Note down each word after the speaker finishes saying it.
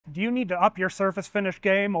Do you need to up your surface finish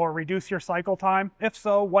game or reduce your cycle time? If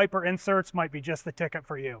so, wiper inserts might be just the ticket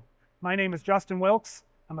for you. My name is Justin Wilkes.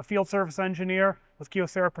 I'm a field service engineer with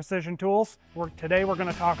KYOCERA Precision Tools. Today we're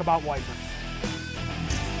going to talk about wipers.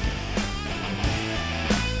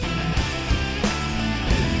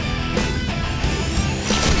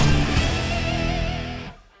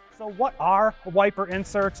 So what are wiper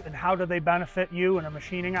inserts and how do they benefit you in a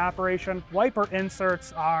machining operation? Wiper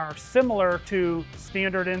inserts are similar to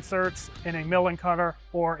standard inserts in a milling cutter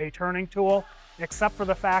or a turning tool, except for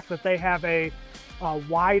the fact that they have a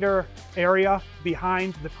wider area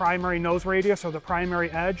behind the primary nose radius or the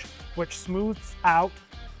primary edge, which smooths out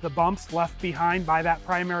the bumps left behind by that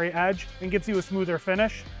primary edge and gives you a smoother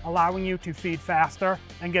finish, allowing you to feed faster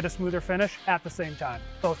and get a smoother finish at the same time.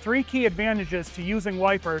 So 3 key advantages to using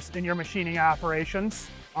wipers in your machining operations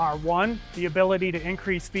are: 1, the ability to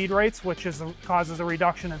increase feed rates, which causes a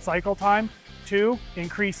reduction in cycle time; 2,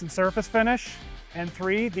 increase in surface finish; and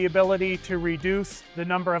 3, the ability to reduce the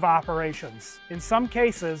number of operations. In some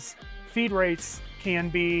cases, feed rates can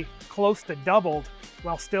be close to doubled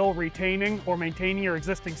while still retaining or maintaining your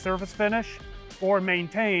existing surface finish, or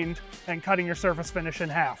maintained and cutting your surface finish in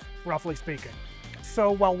half, roughly speaking.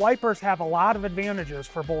 So while wipers have a lot of advantages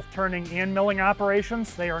for both turning and milling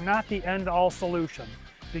operations, they are not the end-all solution.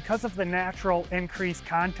 Because of the natural increased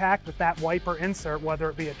contact that wiper insert, whether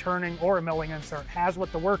it be a turning or a milling insert, has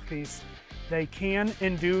with the workpiece, they can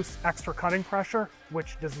induce extra cutting pressure,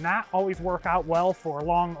 which does not always work out well for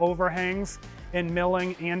long overhangs in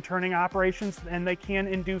milling and turning operations, and they can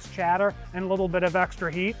induce chatter and a little bit of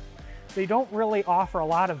extra heat. They don't really offer a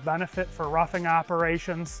lot of benefit for roughing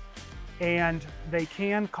operations, and they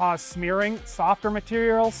can cause smearing softer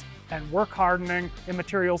materials and work hardening in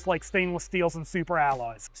materials like stainless steels and super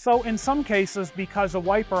alloys. So in some cases, because a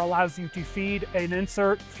wiper allows you to feed an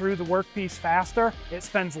insert through the workpiece faster, it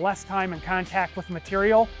spends less time in contact with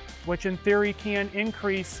material, which in theory can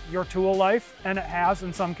increase your tool life, and it has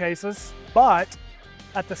in some cases. But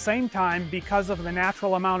at the same time, because of the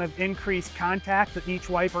natural amount of increased contact that each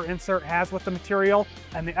wiper insert has with the material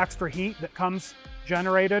and the extra heat that comes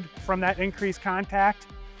generated from that increased contact,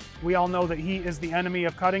 we all know that heat is the enemy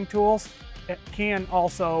of cutting tools. It can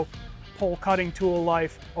also pull cutting tool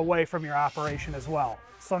life away from your operation as well.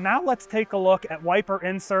 So now let's take a look at wiper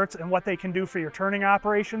inserts and what they can do for your turning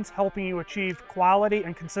operations, helping you achieve quality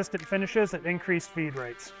and consistent finishes at increased feed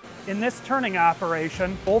rates. In this turning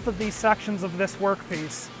operation, both of these sections of this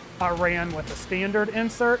workpiece are ran with a standard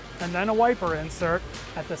insert and then a wiper insert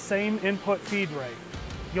at the same input feed rate.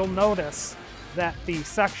 You'll notice that the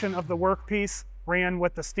section of the workpiece ran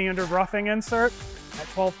with the standard roughing insert at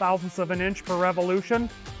 12 thousandths of an inch per revolution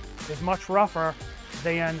is much rougher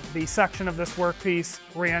than the section of this workpiece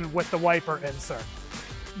ran with the wiper insert.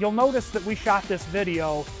 You'll notice that we shot this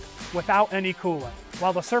video without any coolant.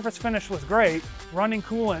 While the surface finish was great, running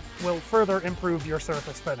coolant will further improve your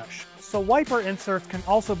surface finish. So wiper inserts can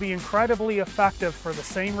also be incredibly effective for the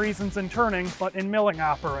same reasons in turning, but in milling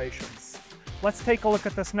operations. Let's take a look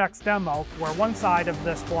at this next demo, where one side of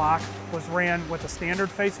this block was ran with a standard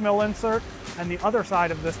face mill insert, and the other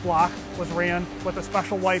side of this block was ran with a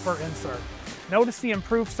special wiper insert. Notice the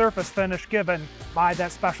improved surface finish given by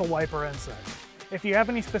that special wiper insert. If you have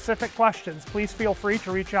any specific questions, please feel free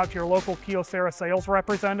to reach out to your local KYOCERA sales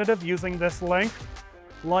representative using this link.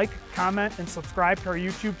 Like, comment, and subscribe to our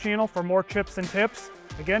YouTube channel for more chips and tips.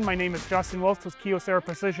 Again, my name is Justin Wilkes with KYOCERA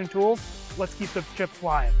Precision Tools. Let's keep the chips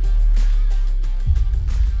flying.